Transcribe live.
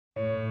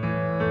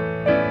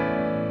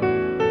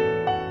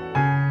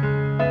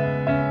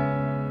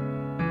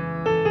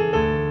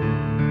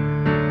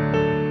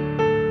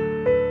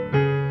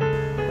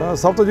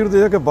सब तो जरूरी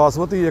है कि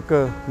बासमती एक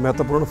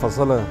महत्वपूर्ण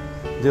फसल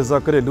है जिसका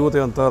घरेलू और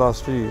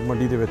अंतरराष्ट्रीय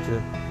मंडी के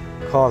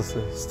खास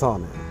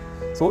स्थान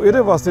है। सो ये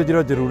वास्ते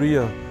जो जरूरी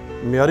है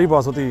मियारी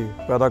बासमती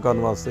पैदा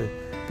करने वास्ते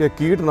कि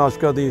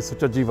कीटनाशकों की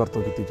सुचज्जी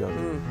वरतों की जाए,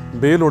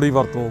 बेलोड़ी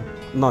वरतों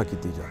ना की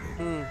जाए।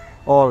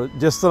 और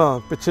जिस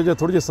तरह पिछे जो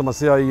थोड़ी जी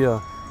समस्या आई है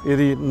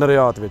ये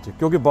निर्यात में,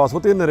 क्योंकि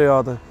बासमती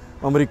निर्यात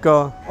अमरीका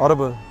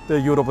अरब तो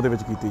यूरोप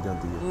की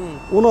जाती है।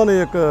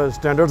 उन्होंने एक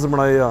स्टैंडर्ड्स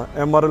बनाए आ,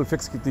 MRL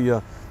फिक्स की आ,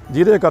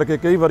 जिहदे करके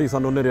कई बार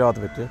सानू निर्यात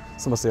में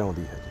समस्या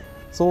आती है जी।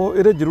 सो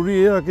ये जरूरी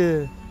है कि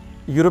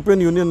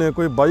यूरोपीयन यूनियन ने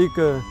कोई 22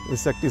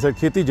 इंसैक्टीसाइड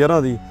खेती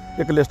जहरां की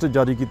एक लिस्ट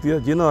जारी की है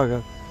जिन्होंने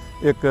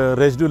एक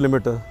रेजिड्यू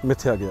लिमिट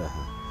मिथ्या गया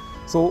है।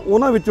 सो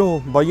उन्होंने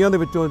 22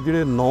 के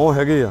जोड़े 9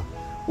 हैगे आ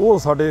वो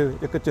साडे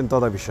एक चिंता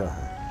का विषय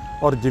है।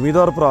 और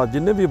जिमीदार भरा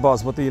जिन्हें भी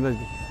बासमती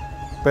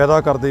पैदा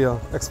करते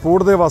हैं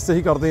एक्सपोर्ट के वास्ते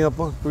ही करते हैं आप,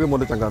 क्योंकि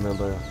मुल चंगा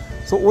मिलता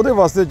है। सो वो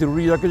वास्ते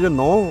जरूरी है कि जो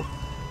 9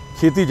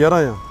 खेती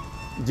जहरां आ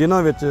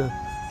जिन्हां विच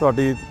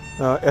तुहाडी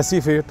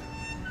एसीफेट,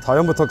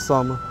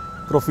 थायोमिथोक्साम,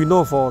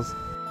 प्रोफिनोफॉस,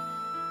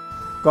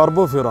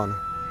 कार्बोफ्यूरान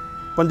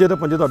 5 ते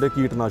 5 तुहाडे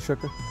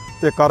कीटनाशक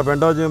ते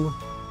कार्बेंडाजिम,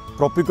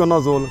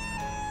 प्रोपिकोनाजोल,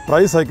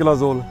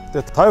 ट्राईसाइक्लाजोल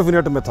ते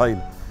थायोफिनेट मिथाइल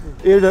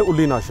ये जिहड़े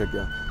उल्ली नाशक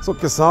आ। सो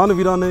किसान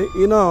वीरां ने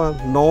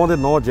इन्हां 9 के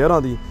 9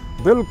 जहरां की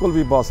बिल्कुल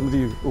भी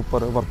बासमती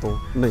उपर वरतों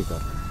नहीं कर।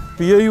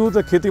 PAU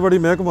ते खेतीबाड़ी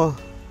महकमा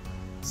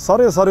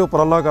सारे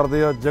उपराला करते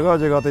हैं, जगह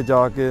जगह पर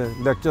जाके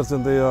लैक्चरस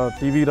देंगे आ,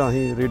 TV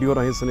राही रेडियो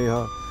राही सुनेहा,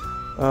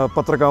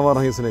 पत्रकावां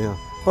राही सुनेहा।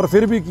 पर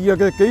फिर भी की है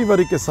कि कई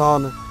बार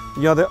किसान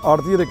या तो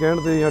आड़ती के कहण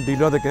ते या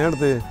डीलर के कहण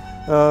ते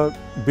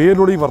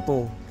बेलोड़ी वरतों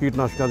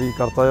कीटनाशकों की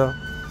करता है।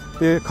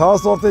 तो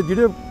खास तौर पर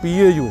जिहड़े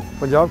PAU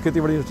पंजाब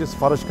खेतीबाड़ी यूनिवर्सिटी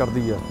सिफारिश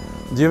करती है,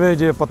 जिवें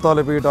जे पत्ता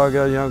लपेट आ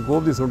गया या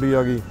गोभ की सुंडी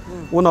आ गई,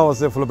 उन्होंने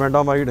वास्ते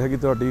फ्लोबेंडामाइड हैगी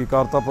तुहाडी,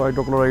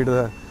 कार्तापाइडोक्लोराइड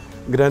है,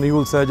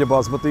 ग्रैन्यूल्स है जे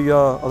बासमती आ,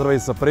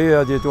 अदरवाइज स्प्रे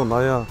है जे झोना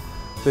आ,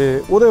 तो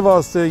वो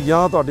वास्ते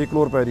या तुहाडी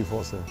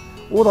क्लोरपैरीफॉस है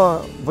वह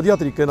वधिया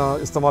तरीके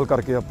नाल इस्तेमाल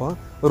करके आप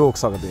रोक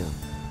सकते हैं।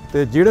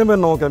 तो जिहड़े मैं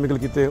 9 कैमिकल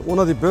किए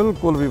उन्होंने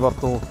बिल्कुल भी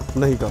वरतों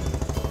नहीं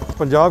करनी।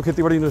 पंजाब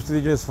खेतीबाड़ी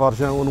यूनिवर्सिटी की जो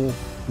सिफारिश है उन्होंने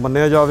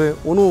मन्निया जाए,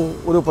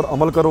 उन्होंने उपर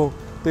अमल करो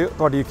तो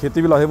तुहाडी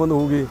खेती भी लाहेबंद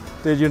होगी,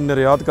 तो जी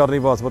निर्यात करनी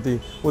बासमती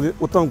वो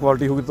उत्तम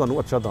क्वालिटी होगी, तो तुहानूं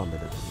अच्छा दाम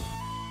मिलेगा।